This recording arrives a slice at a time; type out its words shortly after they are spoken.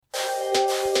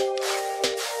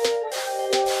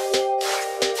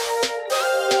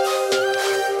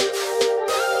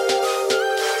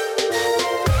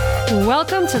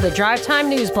Welcome to the Drive Time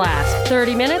News Blast.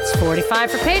 30 minutes,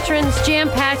 45 for patrons,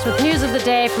 jam-packed with news of the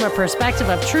day from a perspective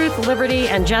of truth, liberty,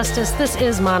 and justice. This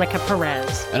is Monica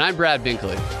Perez. And I'm Brad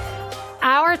Binkley.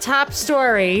 Our top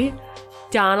story,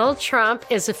 Donald Trump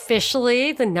is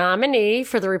officially the nominee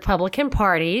for the Republican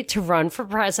Party to run for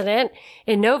president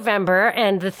in November.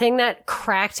 And the thing that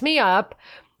cracked me up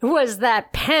was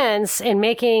that Pence, in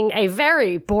making a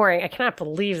very boring, I cannot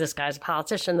believe this guy's a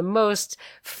politician, the most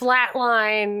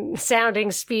flatline sounding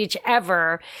speech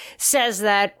ever, says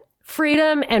that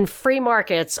freedom and free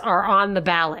markets are on the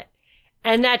ballot.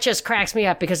 And that just cracks me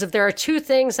up, because if there are two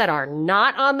things that are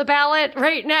not on the ballot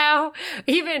right now,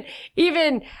 even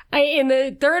in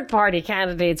the third party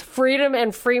candidates, freedom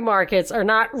and free markets are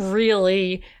not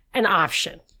really an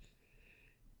option.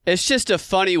 It's just a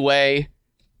funny way,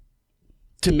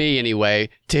 to me anyway,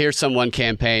 to hear someone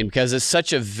campaign, because it's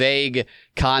such a vague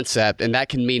concept and that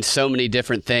can mean so many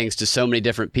different things to so many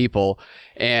different people.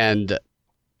 And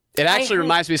it actually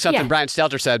reminds me of something Brian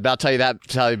Stelter said, but I'll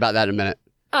tell you about that in a minute.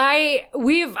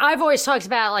 I've always talked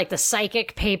about like the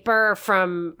psychic paper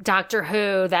from Doctor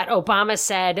Who that Obama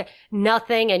said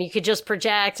nothing and you could just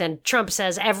project, and Trump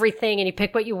says everything and you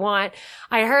pick what you want.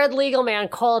 I heard Legal Man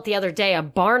call it the other day a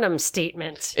Barnum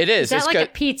statement. It is. Is that like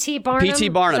a P.T. Barnum? P.T.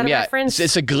 Barnum, yeah. Reference?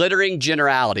 It's a glittering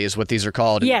generality is what these are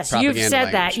called. Yes, you've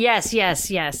said language. that.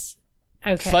 Yes.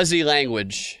 Okay. Fuzzy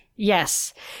language.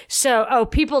 Yes. So,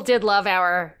 people did love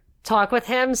our talk with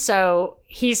him, so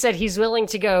he said he's willing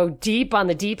to go deep on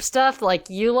the deep stuff like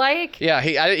you like. Yeah,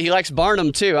 he likes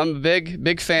Barnum too. I'm a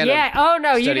big fan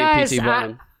of you guys, P.T.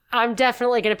 Barnum. I'm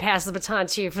definitely going to pass the baton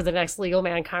to you for the next Legal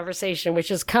Man conversation,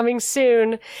 which is coming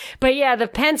soon. But yeah, the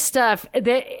Pence stuff,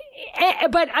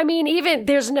 but I mean, even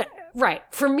there's no, right.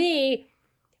 For me,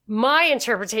 my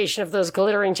interpretation of those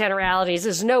glittering generalities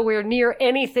is nowhere near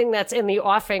anything that's in the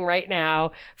offing right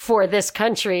now for this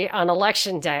country on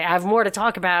election day. I have more to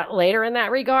talk about later in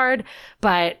that regard.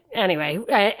 But anyway,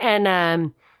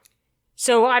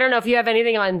 so I don't know if you have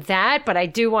anything on that, but I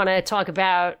do want to talk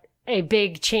about a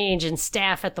big change in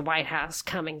staff at the White House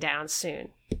coming down soon.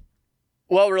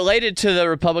 Well, related to the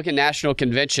Republican National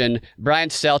Convention, Brian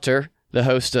Stelter, the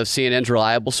host of CNN's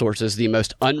Reliable Sources, the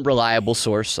most unreliable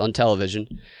source on television,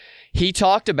 he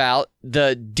talked about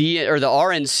the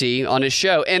RNC on his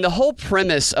show, and the whole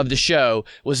premise of the show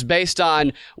was based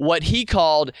on what he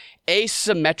called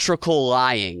asymmetrical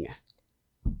lying.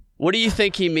 What do you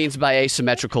think he means by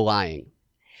asymmetrical lying?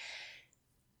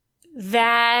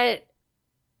 That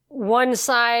one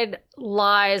side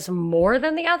lies more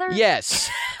than the other? Yes.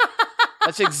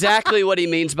 That's exactly what he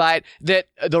means by it. That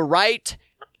the right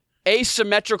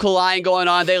asymmetrical lying going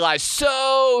on. They lie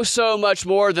so much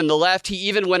more than the left. He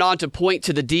even went on to point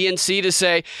to the DNC to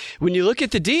say, when you look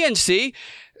at the DNC,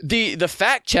 the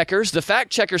fact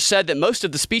checkers said that most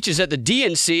of the speeches at the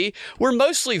DNC were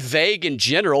mostly vague in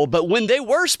general, but when they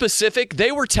were specific,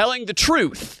 they were telling the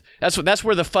truth. That's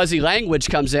where the fuzzy language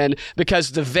comes in,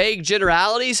 because the vague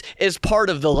generalities is part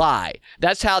of the lie.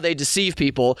 That's how they deceive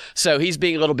people. So he's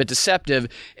being a little bit deceptive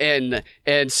and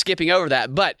skipping over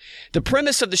that. But the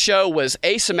premise of the show was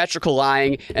asymmetrical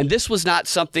lying, and this was not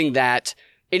something that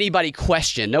anybody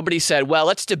questioned. Nobody said, well,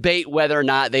 let's debate whether or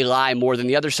not they lie more than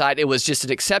the other side. It was just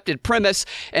an accepted premise.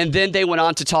 And then they went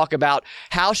on to talk about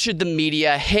how should the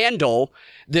media handle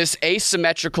this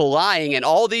asymmetrical lying and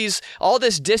all this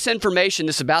disinformation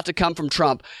that's about to come from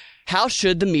Trump. How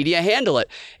should the media handle it?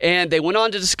 And they went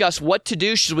on to discuss what to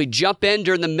do. Should we jump in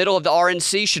during the middle of the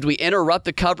RNC? Should we interrupt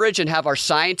the coverage and have our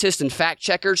scientists and fact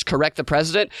checkers correct the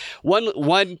president?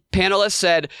 One panelist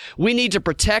said, we need to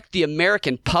protect the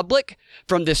American public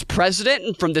from this president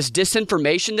and from this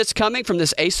disinformation that's coming from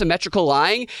this asymmetrical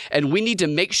lying. And we need to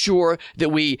make sure that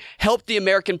we help the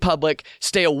American public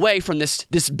stay away from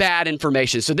this bad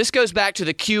information. So this goes back to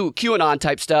the QAnon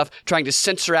type stuff, trying to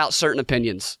censor out certain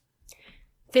opinions.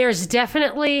 There's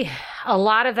definitely a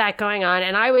lot of that going on.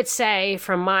 And I would say,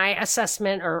 from my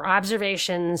assessment or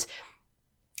observations,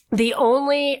 the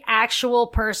only actual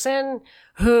person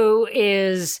who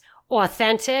is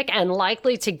authentic and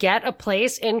likely to get a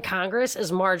place in Congress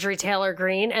is Marjorie Taylor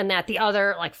Greene, and that the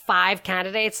other 5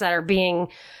 candidates that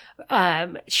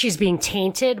are she's being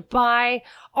tainted by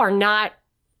are not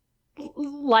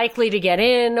likely to get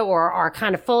in or are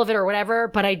kind of full of it or whatever.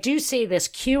 But I do see this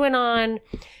QAnon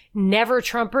Never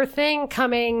Trumper thing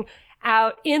coming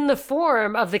out in the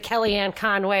form of the Kellyanne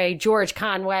Conway, George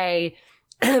Conway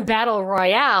battle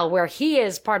royale, where he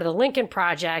is part of the Lincoln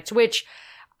Project, which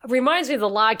reminds me of the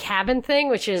log cabin thing,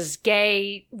 which is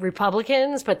gay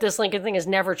Republicans, but this Lincoln thing is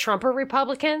Never Trumper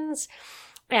Republicans.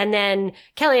 And then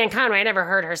Kellyanne Conway, I never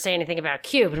heard her say anything about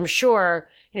Q, but I'm sure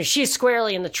she's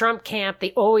squarely in the Trump camp,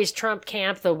 the always Trump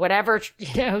camp, the whatever,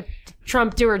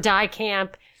 Trump do or die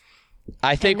camp.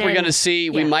 I think we're going to see,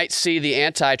 we might see the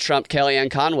anti-Trump Kellyanne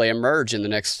Conway emerge in the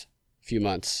next few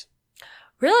months.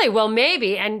 Really? Well,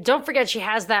 maybe. And don't forget, she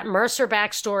has that Mercer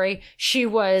backstory. She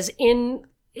and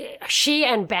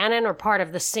Bannon are part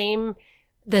of the same,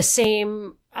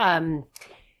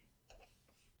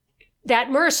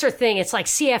 that Mercer thing. It's like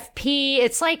CFP.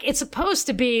 It's like, it's supposed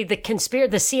to be the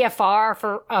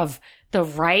CFR of the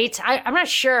right. I'm not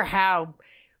sure how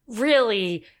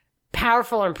really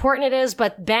powerful or important it is,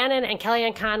 but Bannon and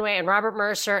Kellyanne Conway and Robert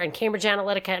Mercer and Cambridge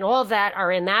Analytica and all of that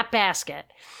are in that basket.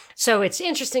 So it's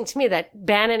interesting to me that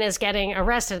Bannon is getting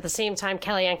arrested at the same time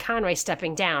Kellyanne Conway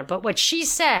stepping down. But what she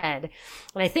said,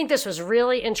 and I think this was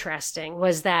really interesting,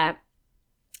 was that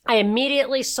I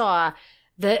immediately saw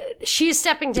she's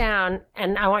stepping down,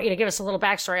 and I want you to give us a little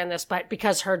backstory on this, but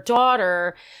because her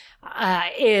daughter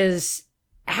is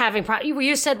having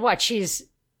you said what?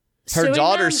 Her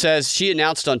daughter says she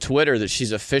announced on Twitter that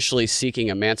she's officially seeking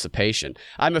emancipation.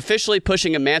 I'm officially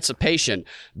pushing emancipation.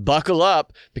 Buckle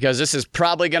up, because this is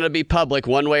probably going to be public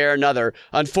one way or another.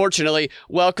 Unfortunately,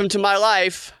 welcome to my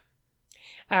life.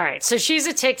 All right. So she's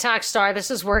a TikTok star.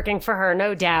 This is working for her,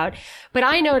 no doubt. But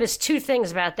I noticed two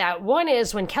things about that. One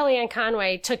is when Kellyanne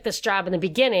Conway took this job in the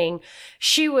beginning,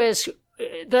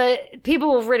 the people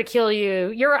will ridicule you.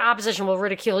 Your opposition will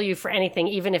ridicule you for anything,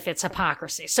 even if it's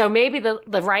hypocrisy. So maybe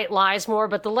the right lies more,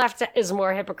 but the left is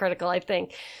more hypocritical, I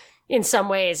think, in some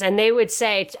ways. And they would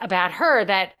say about her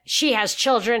that she has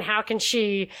children. How can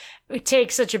she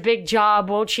take such a big job?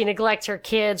 Won't she neglect her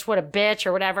kids? What a bitch,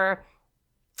 or whatever.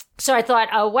 So I thought,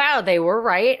 oh, wow, they were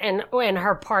right. And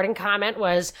her parting comment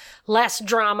was less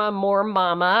drama, more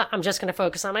mama. I'm just going to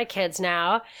focus on my kids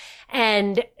now.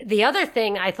 And the other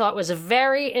thing I thought was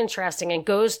very interesting and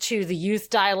goes to the youth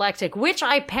dialectic, which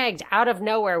I pegged out of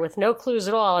nowhere with no clues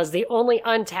at all as the only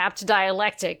untapped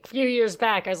dialectic a few years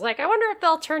back. I was like, I wonder if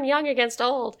they'll turn young against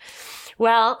old.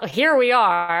 Well, here we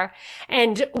are.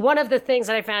 And one of the things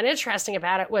that I found interesting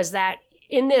about it was that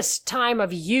in this time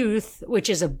of youth, which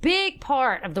is a big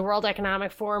part of the World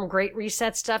Economic Forum, Great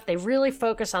Reset stuff, they really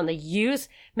focus on the youth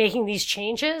making these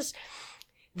changes.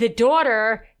 The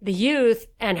daughter, the youth,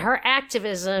 and her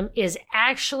activism is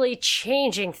actually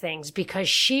changing things because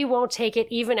she won't take it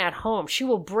even at home. She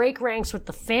will break ranks with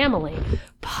the family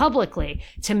publicly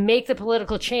to make the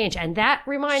political change. And that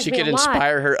reminds me a lot. She could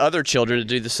inspire her other children to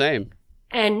do the same.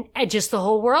 And just the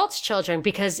whole world's children,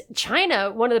 because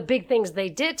China, one of the big things they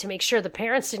did to make sure the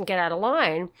parents didn't get out of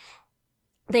line,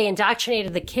 they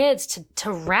indoctrinated the kids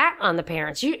to rat on the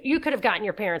parents. You could have gotten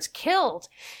your parents killed.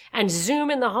 And Zoom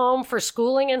in the home for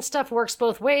schooling and stuff works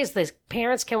both ways. The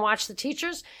parents can watch the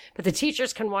teachers, but the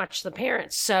teachers can watch the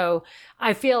parents. So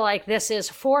I feel like this is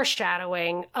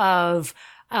foreshadowing of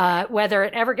whether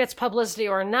it ever gets publicity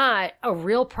or not, a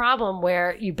real problem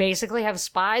where you basically have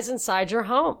spies inside your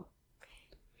home.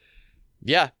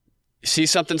 Yeah. See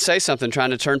something, say something, trying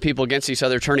to turn people against each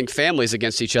other, turning families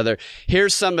against each other.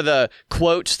 Here's some of the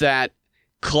quotes that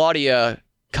Claudia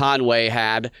Conway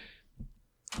had.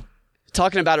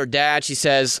 Talking about her dad, she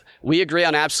says, "We agree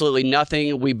on absolutely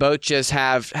nothing. We both just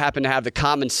happen to have the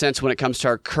common sense when it comes to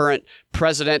our current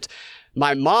president.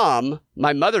 My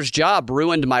mother's job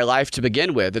ruined my life to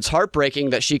begin with. It's heartbreaking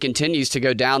that she continues to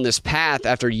go down this path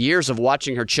after years of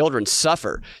watching her children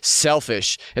suffer.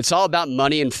 Selfish. It's all about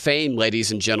money and fame,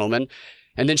 ladies and gentlemen."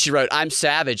 And then she wrote, "I'm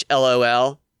savage,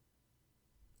 LOL."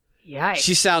 Yikes.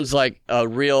 She sounds like a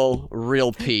real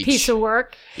peach. Piece of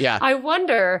work. Yeah. I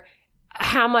wonder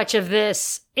how much of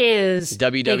this is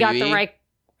WWE. They got the right,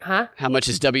 huh? How much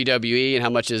is WWE and how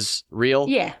much is real?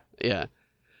 Yeah. Yeah.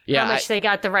 Yeah, how much they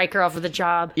got the right girl for the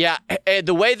job. Yeah,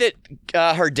 the way that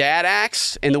her dad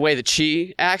acts and the way that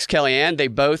she acts, Kellyanne, they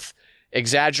both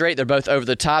exaggerate. They're both over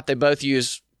the top. They both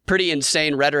use pretty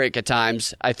insane rhetoric at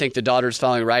times. I think the daughter's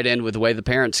falling right in with the way the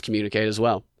parents communicate as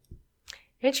well.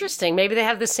 Interesting. Maybe they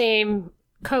have the same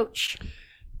coach.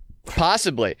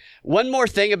 Possibly. One more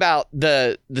thing about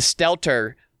the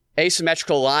Stelter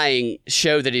asymmetrical lying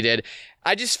show that he did.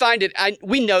 I just find it,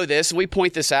 we know this and we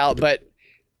point this out, but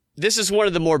this is one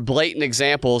of the more blatant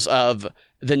examples of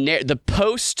the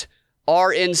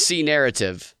post-RNC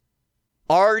narrative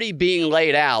already being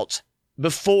laid out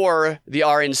before the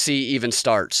RNC even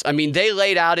starts. I mean, they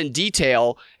laid out in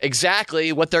detail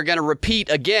exactly what they're going to repeat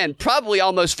again, probably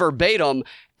almost verbatim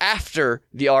after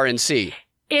the RNC.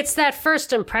 It's that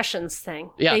first impressions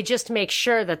thing. Yeah. They just make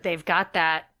sure that they've got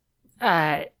that.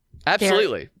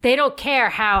 Absolutely. They don't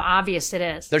care how obvious it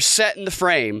is. They're setting the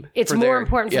frame. It's more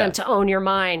important for them to own your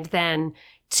mind than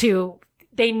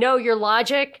they know your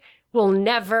logic will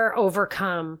never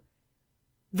overcome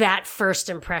that first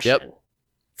impression. Yep.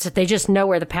 So they just know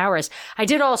where the power is. I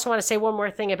did also want to say one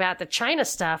more thing about the China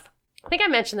stuff. I think I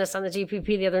mentioned this on the DPP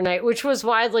the other night, which was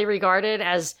widely regarded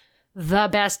as the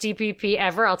best DPP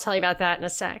ever. I'll tell you about that in a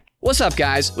sec. What's up,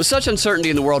 guys? With such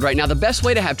uncertainty in the world right now, the best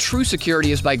way to have true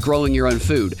security is by growing your own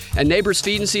food. And Neighbors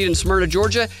Feed and Seed in Smyrna,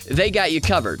 Georgia, they got you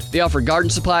covered. They offer garden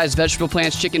supplies, vegetable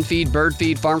plants, chicken feed, bird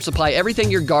feed, farm supply,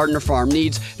 everything your garden or farm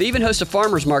needs. They even host a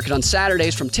farmer's market on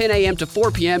Saturdays from 10 a.m. to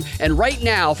 4 p.m. And right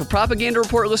now, for Propaganda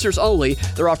Report listeners only,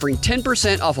 they're offering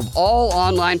 10% off of all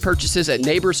online purchases at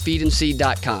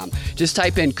neighborsfeedandseed.com. Just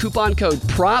type in coupon code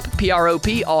PROP,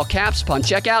 P-R-O-P, all caps, upon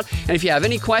checkout. And if you have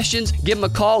any questions, give them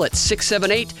a call at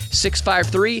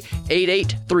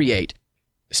 678-653-8838.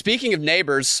 Speaking of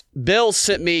neighbors, Bill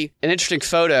sent me an interesting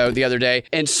photo the other day.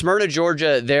 In Smyrna,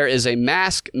 Georgia, there is a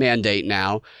mask mandate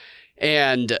now.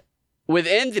 And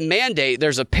within the mandate,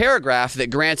 there's a paragraph that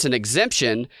grants an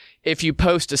exemption if you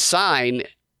post a sign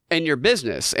in your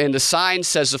business. And the sign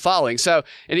says the following. So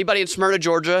anybody in Smyrna,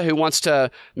 Georgia who wants to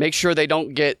make sure they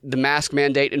don't get the mask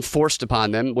mandate enforced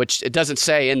upon them, which it doesn't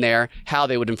say in there how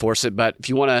they would enforce it, but if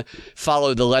you want to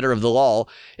follow the letter of the law,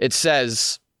 it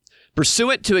says,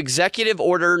 pursuant to Executive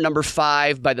Order Number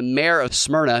 5 by the Mayor of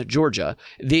Smyrna, Georgia,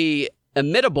 the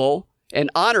imitable and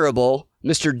honorable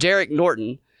Mr. Derek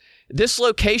Norton, this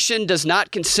location does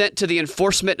not consent to the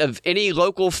enforcement of any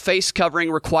local face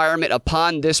covering requirement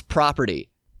upon this property.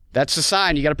 That's the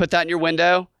sign. You got to put that in your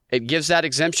window. It gives that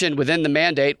exemption within the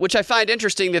mandate, which I find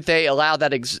interesting that they allow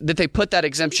that that they put that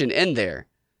exemption in there.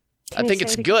 I think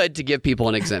it's good to give people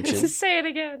an exemption. Say it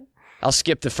again. I'll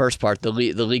skip the first part, the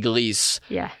legalese.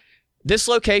 Yeah. This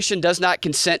location does not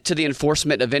consent to the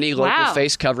enforcement of any local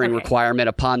face covering requirement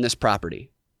upon this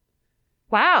property.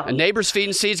 Wow. And Neighbors Feed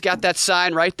and Seeds got that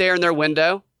sign right there in their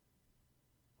window.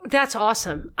 That's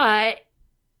awesome.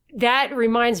 That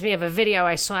reminds me of a video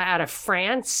I saw out of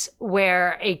France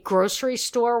where a grocery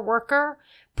store worker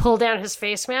pulled down his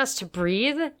face mask to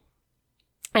breathe.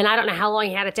 And I don't know how long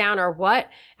he had it down or what.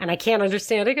 And I can't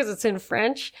understand it because it's in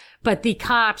French. But the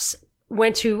cops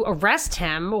went to arrest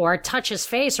him or touch his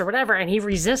face or whatever, and he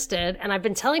resisted. And I've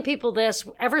been telling people this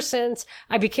ever since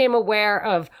I became aware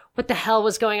of what the hell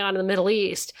was going on in the Middle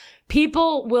East.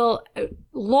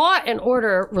 Law and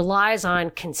order relies on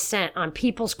consent, on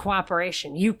people's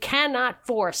cooperation. You cannot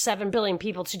force 7 billion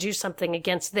people to do something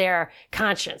against their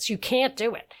conscience. You can't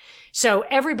do it. So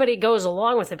everybody goes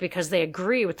along with it because they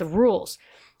agree with the rules.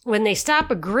 When they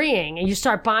stop agreeing and you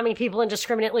start bombing people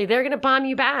indiscriminately, they're going to bomb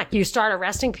you back. You start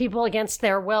arresting people against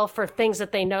their will for things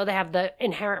that they know they have the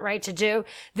inherent right to do.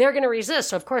 They're going to resist.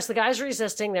 So, of course, the guy's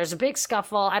resisting. There's a big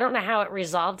scuffle. I don't know how it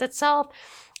resolved itself.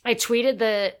 I tweeted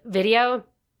the video.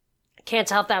 Can't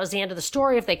tell if that was the end of the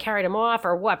story, if they carried him off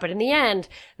or what. But in the end,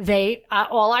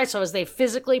 all I saw is they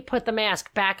physically put the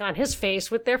mask back on his face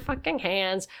with their fucking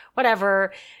hands,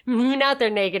 whatever. Not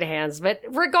their naked hands, but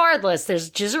regardless,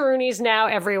 there's jizzaroonies now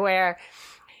everywhere.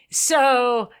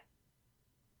 So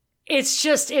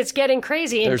it's getting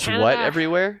crazy. There's in Canada, what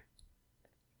everywhere?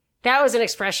 That was an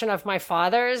expression of my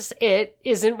father's. It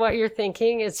isn't what you're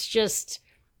thinking. It's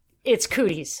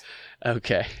cooties.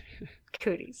 Okay.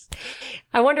 Cooties.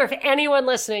 I wonder if anyone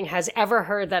listening has ever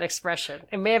heard that expression.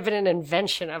 It may have been an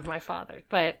invention of my father,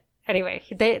 but anyway,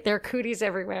 they're cooties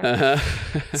everywhere.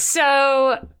 Uh-huh.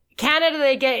 So Canada,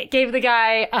 they gave the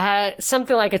guy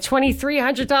something like a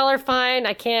 $2,300 fine.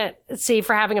 I can't see,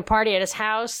 for having a party at his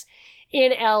house.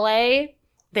 In LA,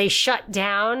 they shut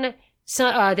down.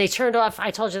 So they turned off,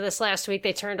 I told you this last week,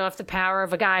 they turned off the power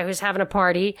of a guy who's having a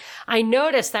party. I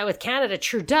noticed that with Canada,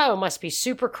 Trudeau must be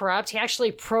super corrupt. He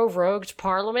actually prorogued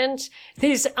Parliament.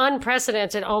 These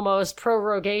unprecedented almost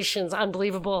prorogations,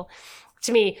 unbelievable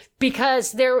to me,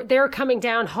 because they're coming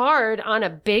down hard on a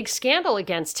big scandal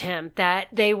against him that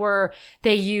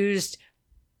they used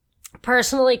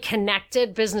personally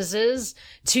connected businesses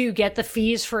to get the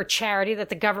fees for a charity that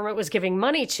the government was giving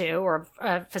money to, or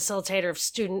a facilitator of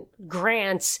student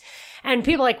grants. And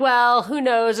people are like, well, who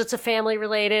knows? It's a family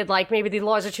related. Like, maybe the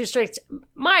laws are too strict.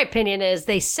 My opinion is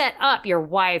they set up your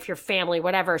wife, your family,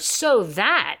 whatever, so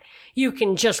that you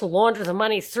can just launder the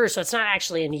money through. So it's not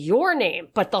actually in your name,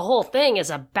 but the whole thing is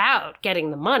about getting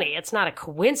the money. It's not a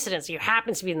coincidence you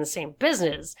happen to be in the same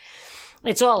business.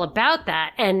 It's all about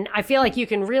that. And I feel like you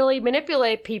can really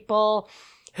manipulate people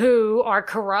who are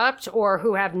corrupt or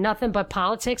who have nothing but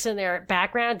politics in their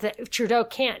background. That Trudeau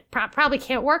probably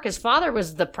can't work. His father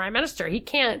was the prime minister. He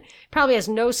probably has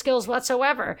no skills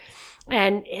whatsoever.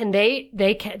 And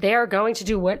they are going to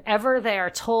do whatever they are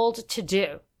told to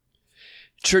do.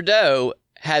 Trudeau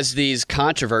has these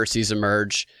controversies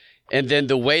emerge, and then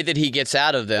the way that he gets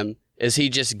out of them is he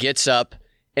just gets up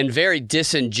and very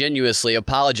disingenuously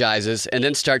apologizes and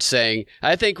then starts saying,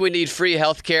 I think we need free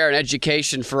healthcare and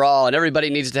education for all, and everybody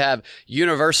needs to have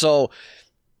universal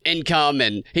income.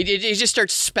 And he just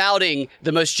starts spouting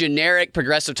the most generic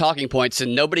progressive talking points,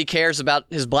 and nobody cares about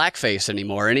his blackface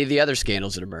anymore, or any of the other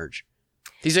scandals that emerge.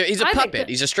 He's a puppet.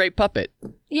 He's a straight puppet.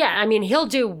 Yeah, I mean, he'll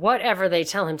do whatever they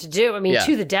tell him to do. I mean,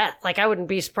 to the death. Like, I wouldn't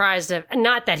be surprised if,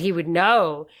 not that he would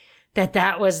know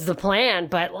that was the plan,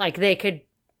 but like they could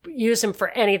use him for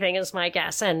anything is my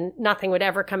guess. And nothing would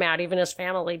ever come out, even his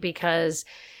family, because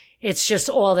it's just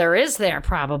all there is there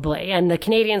probably. And the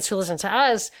Canadians who listen to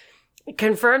us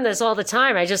confirm this all the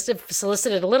time. I just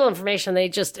solicited a little information.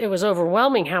 It was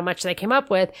overwhelming how much they came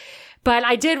up with. But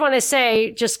I did want to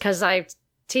say, just because I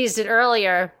teased it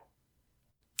earlier,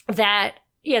 that,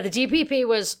 the DPP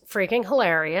was freaking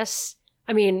hilarious.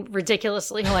 I mean,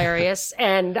 ridiculously hilarious.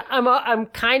 And I'm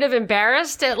kind of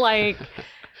embarrassed at like,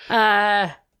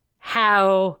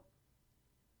 how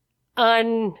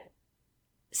uncensored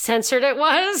it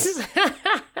was.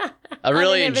 I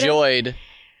really enjoyed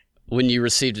when you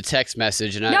received a text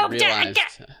message and I realized...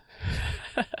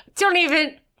 Don't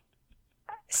even...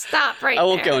 Stop right I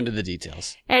won't there. go into the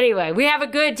details. Anyway, we have a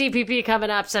good DPP coming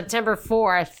up September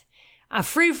 4th. A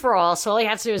free-for-all, so all you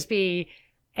have to do is be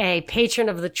a patron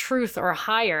of the truth or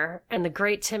higher, and the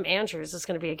great Tim Andrews is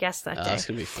going to be a guest that day. That's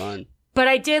going to be fun.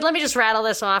 But let me just rattle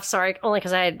this off, sorry, only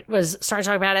because I was starting to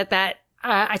talk about it,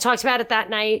 I talked about it that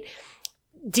night.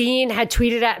 Dean had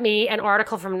tweeted at me an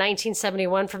article from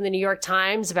 1971 from the New York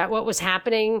Times about what was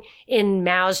happening in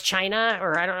Mao's China,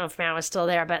 or I don't know if Mao is still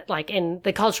there, but like in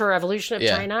the Cultural Revolution of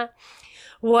China,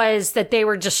 was that they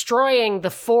were destroying the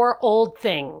four old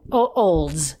things,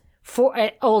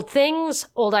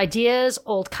 old ideas,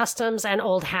 old customs, and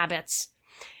old habits.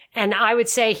 And I would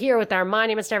say here with our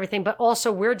monuments and everything, but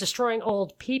also we're destroying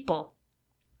old people.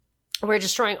 We're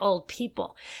destroying old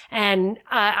people. And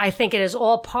I think it is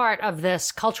all part of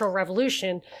this cultural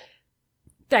revolution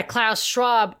that Klaus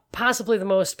Schwab, possibly the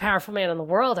most powerful man in the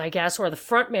world, I guess, or the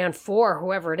front man for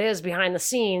whoever it is behind the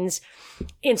scenes,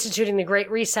 instituting the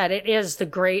Great Reset. It is the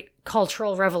great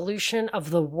cultural revolution of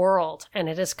the world, and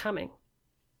it is coming.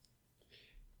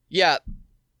 Yeah.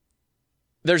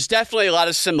 There's definitely a lot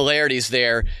of similarities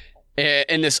there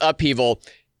in this upheaval.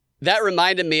 That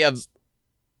reminded me of,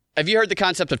 have you heard the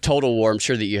concept of total war? I'm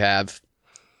sure that you have.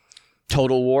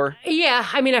 Total war? Yeah,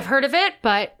 I mean, I've heard of it,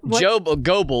 but...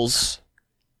 Goebbels,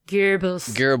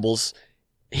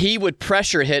 he would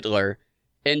pressure Hitler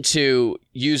into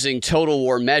using total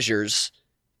war measures,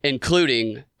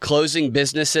 including closing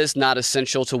businesses not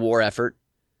essential to war effort,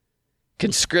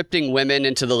 conscripting women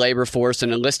into the labor force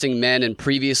and enlisting men in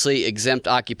previously exempt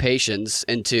occupations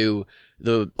into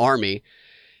the army.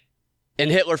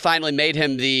 And Hitler finally made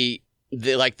him the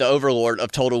overlord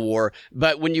of total war.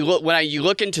 But when you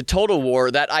look into total war,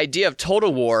 that idea of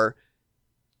total war,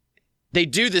 they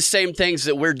do the same things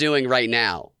that we're doing right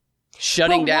now.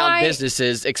 Shutting down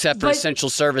businesses except for essential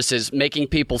services, making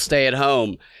people stay at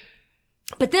home.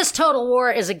 But this total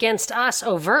war is against us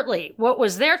overtly. What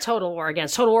was their total war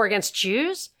against? Total war against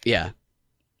Jews? Yeah.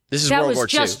 This is World War II.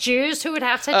 That was just Jews who would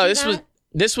have to do that?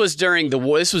 This was during the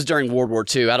war. This was during World War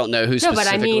II. I don't know who specifically.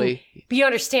 No, but I mean, you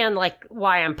understand like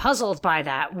why I'm puzzled by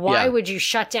that. Why would you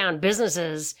shut down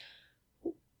businesses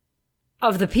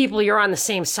of the people you're on the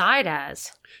same side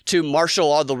as? To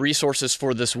marshal all the resources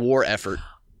for this war effort.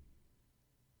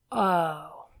 Oh.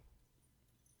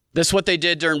 That's what they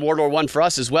did during World War I for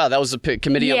us as well. That was the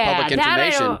Committee on Public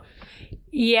Information.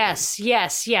 Yes.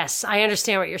 I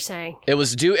understand what you're saying. It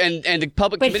was due, and the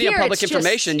Committee on Public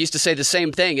Information used to say the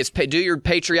same thing. It's do your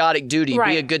patriotic duty,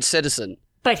 be a good citizen.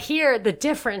 But here, the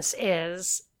difference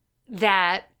is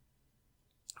that,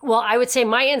 well, I would say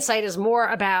my insight is more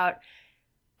about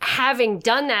having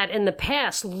done that in the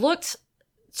past, looked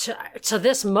to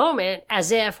this moment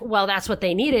as if, well, that's what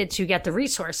they needed to get the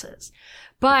resources.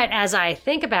 But as I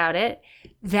think about it,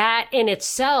 that in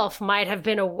itself might have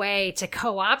been a way to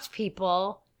co-opt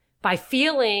people by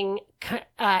feeling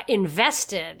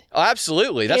invested. Oh,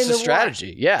 absolutely. That's the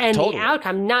strategy. Yeah, and totally. the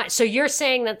outcome. So you're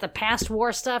saying that the past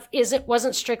war stuff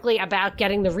wasn't strictly about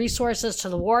getting the resources to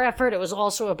the war effort. It was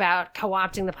also about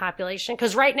co-opting the population?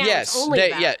 Because right now it's only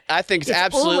about... I think it's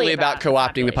absolutely about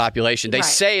co-opting the population. They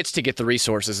say it's to get the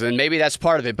resources, and maybe that's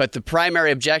part of it. But the primary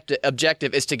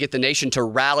objective is to get the nation to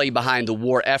rally behind the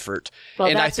war effort. Well,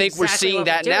 and I think we're seeing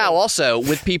that now also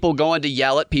with people going to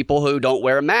yell at people who don't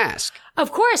wear a mask.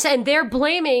 Of course, and they're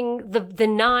blaming the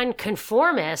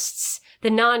non-conformists, the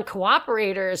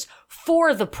non-cooperators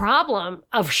for the problem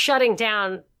of shutting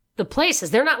down the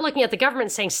places. They're not looking at the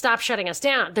government saying, stop shutting us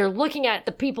down. They're looking at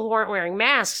the people who aren't wearing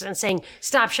masks and saying,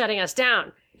 stop shutting us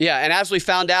down. Yeah, and as we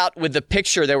found out with the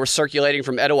picture that were circulating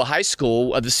from Etowah High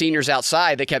School of the seniors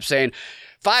outside, they kept saying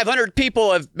 500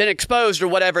 people have been exposed or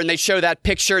whatever, and they'd show that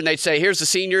picture and they'd say, here's the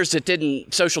seniors that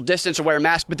didn't social distance or wear a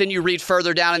mask. But then you read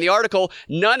further down in the article,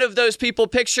 none of those people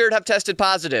pictured have tested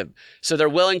positive. So they're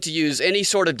willing to use any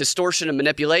sort of distortion and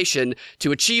manipulation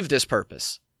to achieve this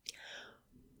purpose.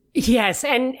 Yes,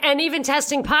 and even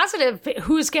testing positive,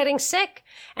 who's getting sick?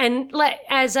 And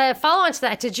as a follow-on to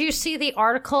that, did you see the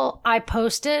article I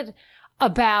posted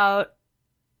about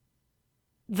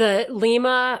the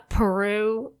Lima,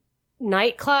 Peru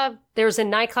nightclub? There was a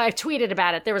nightclub, I tweeted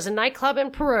about it. There was a nightclub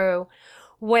in Peru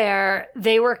where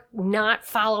they were not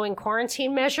following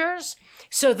quarantine measures.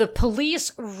 So the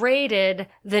police raided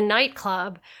the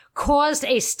nightclub, caused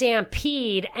a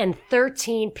stampede, and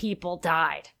 13 people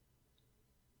died.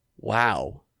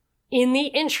 Wow. In the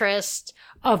interest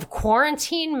of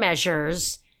quarantine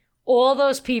measures, all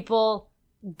those people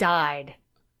died.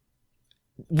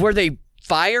 Were they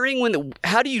firing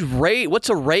how do you raid? What's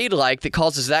a raid like that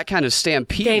causes that kind of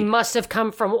stampede? They must have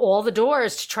come from all the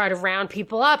doors to try to round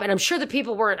people up. And I'm sure the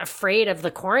people weren't afraid of the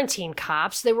quarantine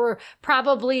cops. They were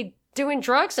probably doing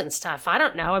drugs and stuff. I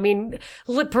don't know. I mean,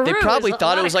 Peru, they probably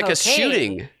thought it was like cocaine. a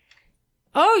shooting.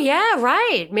 Oh, yeah,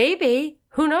 right. Maybe.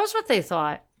 Who knows what they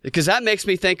thought? Because that makes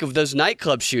me think of those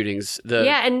nightclub shootings.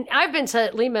 Yeah, and I've been to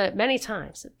Lima many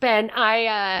times. Ben,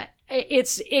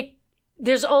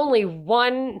 there's only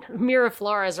one,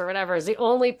 Miraflores or whatever, is the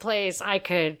only place I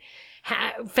could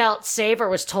felt safe or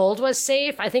was told was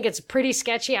safe. I think it's pretty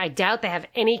sketchy. I doubt they have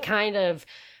any kind of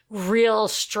real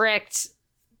strict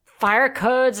fire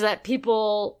codes that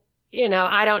people,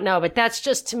 I don't know. But that's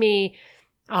just, to me,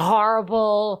 a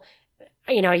horrible,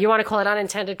 you want to call it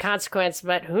unintended consequence,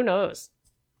 but who knows?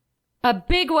 A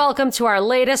big welcome to our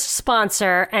latest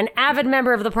sponsor, an avid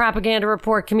member of the Propaganda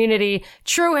Report community,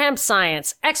 True Hemp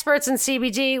Science, experts in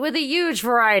CBD with a huge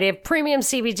variety of premium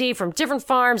CBD from different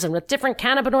farms and with different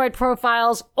cannabinoid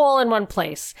profiles, all in one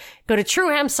place. Go to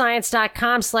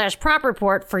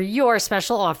truehempscience.com/propreport for your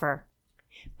special offer.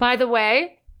 By the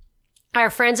way,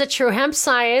 our friends at True Hemp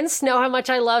Science know how much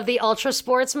I love the Ultra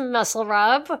Sports Muscle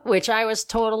Rub, which I was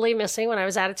totally missing when I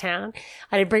was out of town.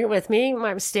 I didn't bring it with me,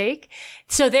 my mistake.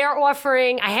 So they're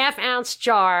offering a half-ounce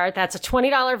jar, that's a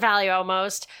 $20 value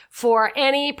almost, for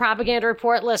any Propaganda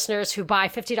Report listeners who buy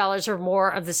 $50 or more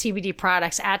of the CBD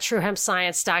products at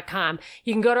truehempscience.com.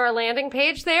 You can go to our landing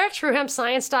page there,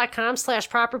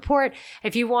 truehempscience.com/propreport.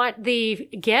 If you want the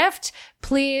gift,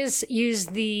 please use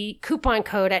the coupon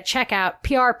code at checkout,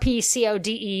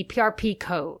 PRPCODE, PRP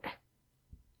code.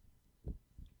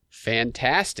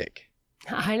 Fantastic.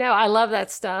 I know. I love that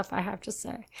stuff, I have to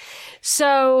say.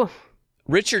 So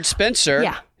Richard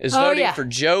Spencer is voting for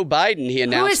Joe Biden, he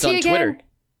announced on Twitter.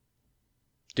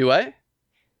 Do what?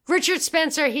 Richard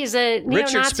Spencer, he's a neo-Nazi.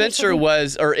 Richard Spencer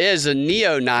is a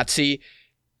neo-Nazi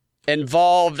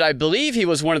involved. I believe he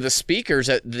was one of the speakers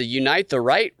at the Unite the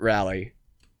Right rally.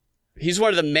 He's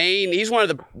one of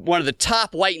the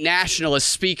top white nationalist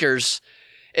speakers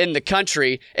in the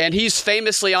country, and he's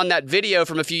famously on that video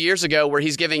from a few years ago where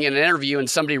he's giving an interview and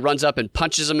somebody runs up and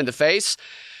punches him in the face.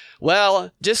 Well,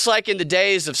 just like in the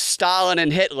days of Stalin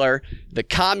and Hitler, the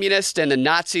communists and the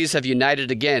Nazis have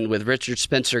united again with Richard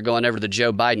Spencer going over to the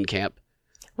Joe Biden camp.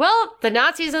 Well, the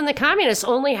Nazis and the communists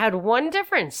only had one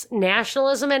difference: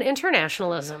 nationalism and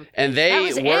internationalism. And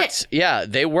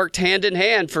they worked hand in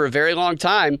hand for a very long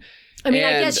time. I mean,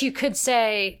 I guess you could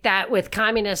say that with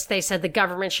communists, they said the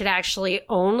government should actually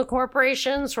own the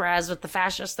corporations, whereas with the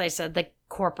fascists, they said the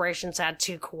corporations had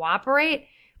to cooperate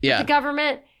with the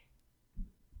government.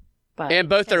 And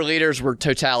both their leaders were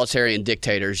totalitarian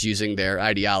dictators using their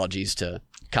ideologies to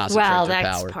concentrate their power. Well,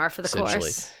 that's par for the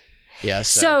course. Yeah.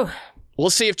 So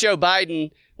we'll see if Joe Biden.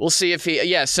 We'll see if he.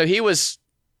 Yeah. So he was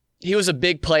a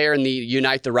big player in the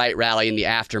Unite the Right rally in the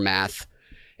aftermath,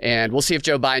 and we'll see if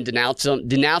Joe Biden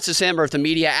denounces him, or if the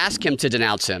media ask him to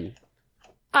denounce him.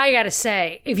 I gotta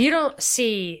say, if you don't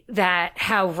see that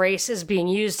how race is being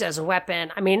used as a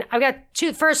weapon, I mean, I've got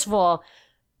two. First of all,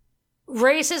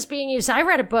 race is being used. I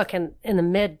read a book from the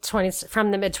mid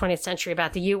 20th century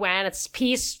about the UN. It's a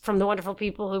piece from the wonderful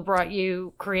people who brought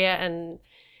you Korea and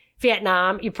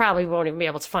Vietnam. You probably won't even be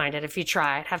able to find it if you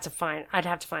try. I'd have to find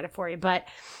it for you. But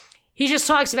he just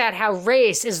talks about how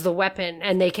race is the weapon,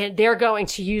 and they're going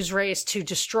to use race to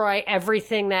destroy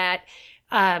everything that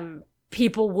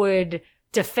people would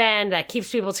defend, that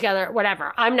keeps people together,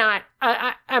 whatever. I'm not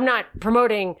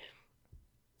promoting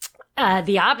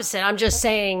the opposite. I'm just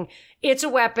saying it's a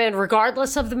weapon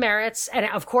regardless of the merits. And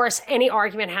of course, any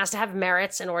argument has to have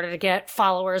merits in order to get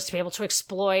followers to be able to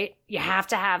exploit. You have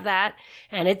to have that.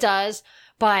 And it does.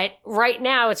 But right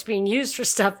now it's being used for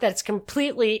stuff that's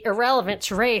completely irrelevant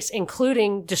to race,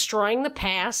 including destroying the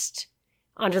past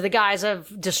under the guise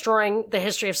of destroying the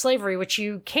history of slavery, which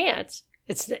you can't.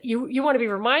 It's you want to be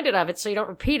reminded of it so you don't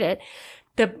repeat it.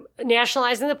 The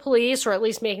nationalizing the police, or at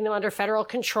least making them under federal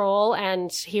control,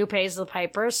 and he who pays the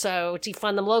piper. So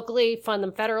defund them locally, fund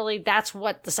them federally. That's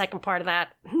what the second part of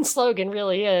that slogan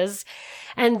really is.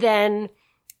 And then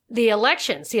the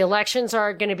elections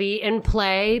are going to be in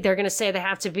play. They're going to say they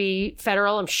have to be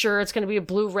federal. I'm sure it's going to be a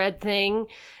blue-red thing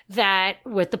that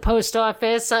with the post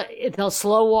office, they'll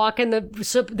slow walk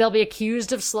they'll be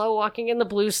accused of slow walking in the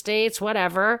blue states,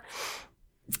 whatever.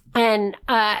 And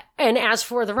as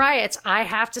for the riots, I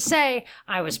have to say,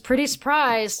 I was pretty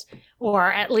surprised,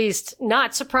 or at least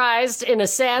not surprised in a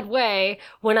sad way,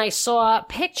 when I saw a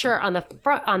picture on the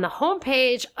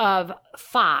homepage of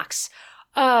Fox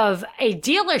of a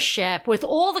dealership with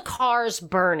all the cars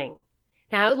burning.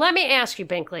 Now, let me ask you,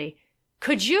 Binkley,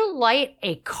 could you light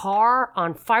a car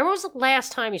on fire? When was the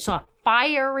last time you saw a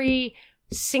fiery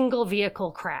single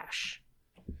vehicle crash?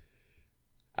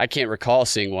 I can't recall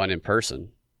seeing one in person.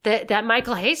 That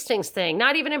Michael Hastings thing,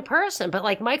 not even in person, but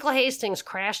like Michael Hastings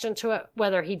crashed into it,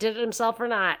 whether he did it himself or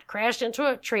not, crashed into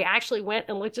a tree, actually went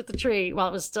and looked at the tree while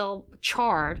it was still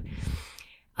charred.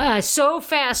 So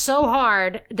fast, so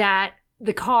hard that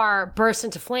the car burst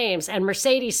into flames, and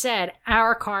Mercedes said,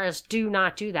 our cars do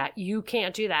not do that. You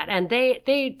can't do that. And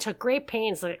they took great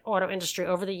pains, the auto industry,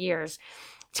 over the years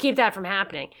to keep that from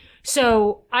happening.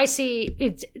 So I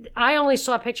only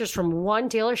saw pictures from one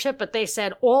dealership, but they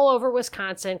said all over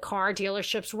Wisconsin, car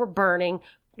dealerships were burning.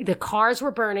 The cars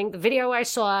were burning. The video I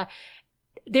saw,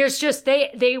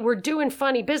 they were doing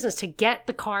funny business to get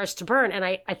the cars to burn. And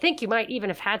I think you might even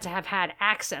have had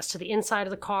access to the inside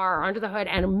of the car or under the hood,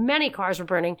 and many cars were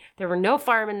burning. There were no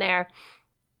firemen there.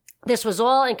 This was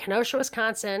all in Kenosha,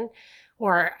 Wisconsin,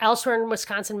 or elsewhere in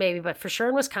Wisconsin maybe, but for sure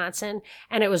in Wisconsin.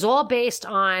 And it was all based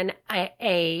on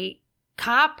a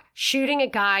cop shooting a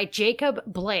guy, Jacob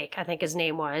Blake, I think his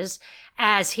name was,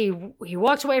 as he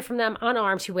walked away from them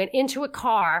unarmed. He went into a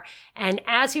car, and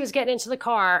as he was getting into the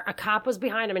car, a cop was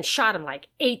behind him and shot him like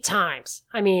 8 times.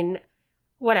 I mean,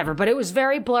 whatever, but it was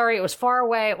very blurry. It was far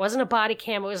away. It wasn't a body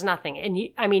cam. It was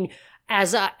nothing. And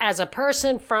as a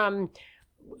person from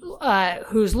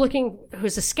who's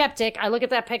a skeptic, I look at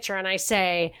that picture and I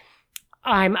say,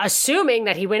 I'm assuming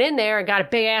that he went in there and got a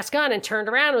big ass gun and turned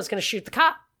around and was going to shoot the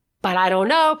cop, but I don't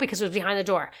know because it was behind the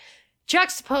door.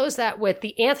 Juxtapose that with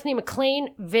the Anthony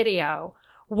McLean video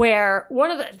where one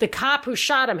of the cop who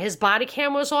shot him, his body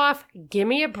cam was off. Give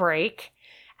me a break.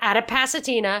 Out of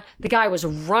Pasadena, the guy was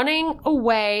running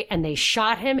away and they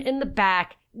shot him in the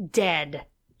back, dead.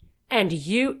 And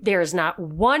there is not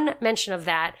one mention of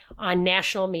that on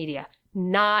national media.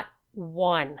 Not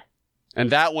one. And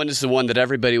that one is the one that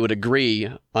everybody would agree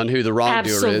on who the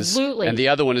wrongdoer is. Absolutely. And the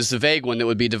other one is the vague one that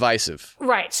would be divisive.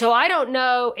 Right. So I don't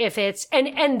know if it's...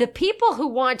 And the people who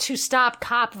want to stop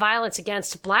cop violence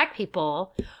against black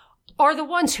people are the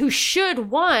ones who should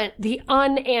want the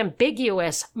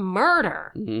unambiguous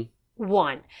murder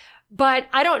one. But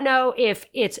I don't know if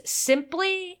it's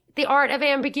simply the art of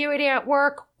ambiguity at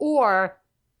work, or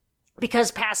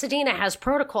because Pasadena has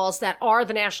protocols that are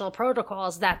the national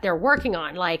protocols that they're working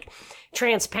on, like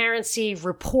transparency,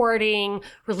 reporting,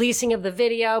 releasing of the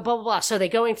video, blah, blah, blah. So they're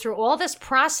going through all this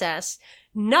process.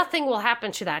 Nothing will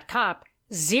happen to that cop.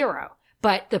 Zero.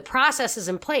 But the process is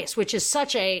in place, which is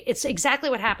it's exactly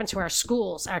what happened to our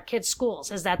schools, our kids' schools,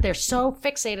 is that they're so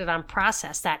fixated on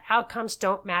process that outcomes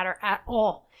don't matter at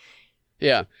all.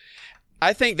 Yeah.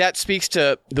 I think that speaks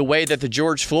to the way that the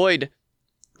George Floyd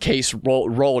case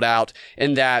rolled out,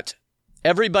 in that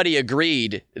everybody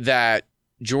agreed that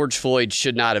George Floyd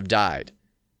should not have died.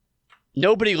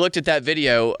 Nobody looked at that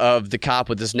video of the cop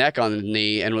with his neck on the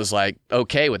knee and was like,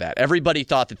 okay with that. Everybody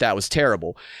thought that was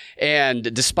terrible.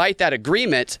 And despite that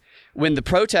agreement, when the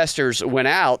protesters went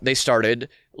out, they started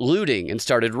looting and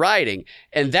started rioting.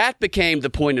 And that became the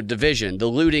point of division, the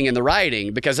looting and the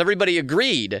rioting, because everybody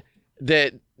agreed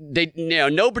that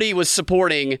nobody was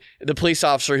supporting the police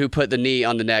officer who put the knee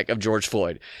on the neck of George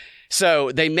Floyd.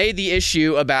 So they made the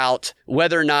issue about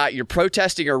whether or not you're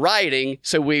protesting or rioting.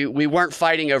 So we weren't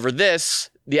fighting over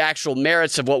the actual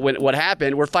merits of what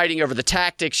happened. We're fighting over the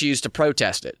tactics used to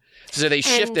protest it. So they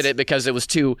shifted it because it was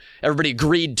everybody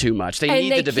agreed too much. They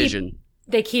need the division.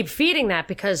 They keep feeding that,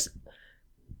 because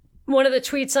one of the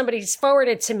tweets somebody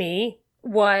forwarded to me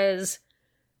was,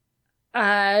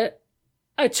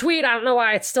 a tweet, I don't know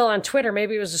why it's still on Twitter,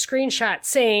 maybe it was a screenshot,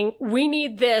 saying, we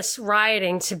need this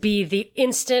rioting to be the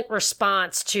instant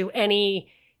response to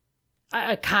any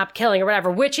cop killing or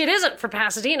whatever, which it isn't for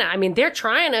Pasadena. I mean, they're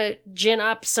trying to gin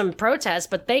up some protests,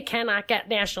 but they cannot get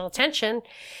national attention.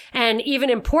 And even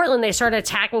in Portland, they started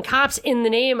attacking cops in the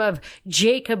name of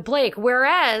Jacob Blake.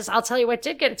 Whereas, I'll tell you what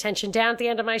did get attention, down at the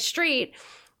end of my street,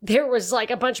 there was like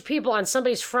a bunch of people on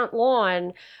somebody's front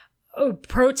lawn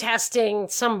protesting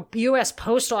some U.S.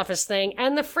 post office thing,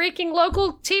 and the freaking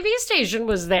local TV station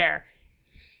was there.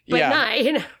 But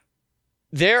not.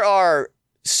 There are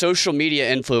social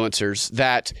media influencers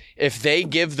that if they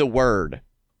give the word,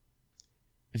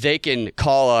 they can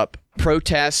call up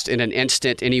protest in an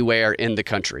instant anywhere in the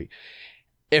country.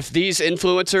 If these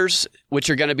influencers, which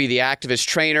are going to be the activist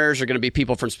trainers, are going to be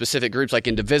people from specific groups like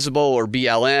Indivisible or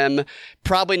BLM,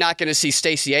 probably not going to see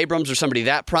Stacey Abrams or somebody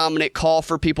that prominent call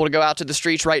for people to go out to the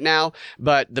streets right now.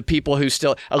 But the people who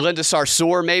still, Alinda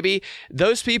Sarsour maybe,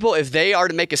 those people, if they are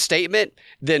to make a statement,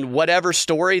 then whatever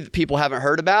story that people haven't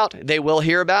heard about, they will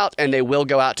hear about and they will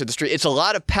go out to the street. It's a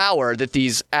lot of power that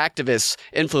these activists,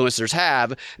 influencers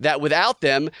have, that without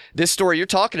them, this story you're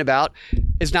talking about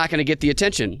is not going to get the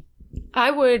attention.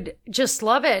 I would just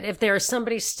love it if there is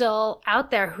somebody still out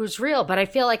there who's real, but I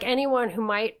feel like anyone who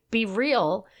might be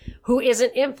real, who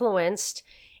isn't influenced,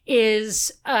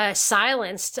 is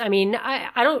silenced. I mean,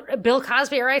 I don't, Bill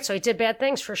Cosby, all right, so he did bad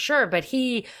things for sure, but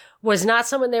he was not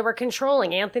someone they were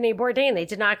controlling. Anthony Bourdain, they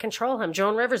did not control him.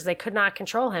 Joan Rivers, they could not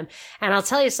control him. And I'll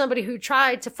tell you, somebody who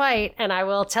tried to fight, and I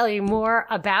will tell you more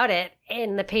about it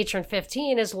in the Patron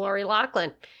 15, is Lori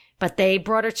Loughlin. But they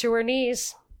brought her to her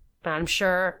knees. I'm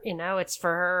sure, it's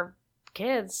for her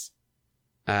kids.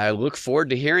 I look forward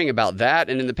to hearing about that.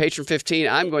 And in the Patron 15,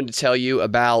 I'm going to tell you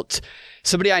about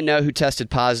somebody I know who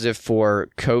tested positive for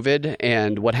COVID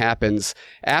and what happens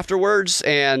afterwards,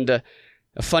 and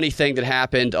a funny thing that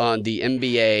happened on the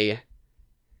NBA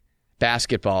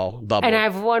basketball bubble. And I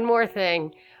have one more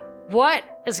thing. What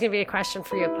is going to be a question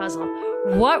for you, a puzzle?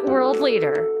 What world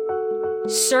leader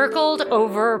circled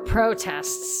over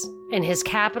protests in his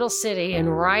capital city in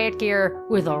riot gear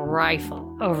with a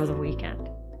rifle over the weekend?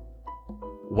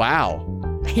 Wow.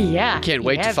 Yeah. I can't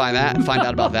wait to find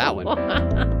out about that one.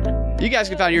 You guys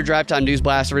can find your Drive Time News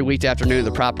Blast every weekday afternoon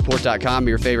at thepropreport.com,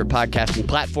 your favorite podcasting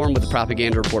platform with the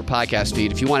Propaganda Report podcast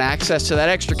feed. If you want access to that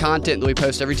extra content that we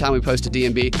post every time we post a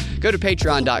DNB, go to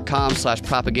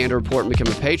patreon.com/propaganda report and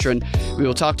become a patron. We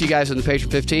will talk to you guys in the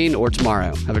Patron 15 or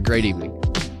tomorrow. Have a great evening.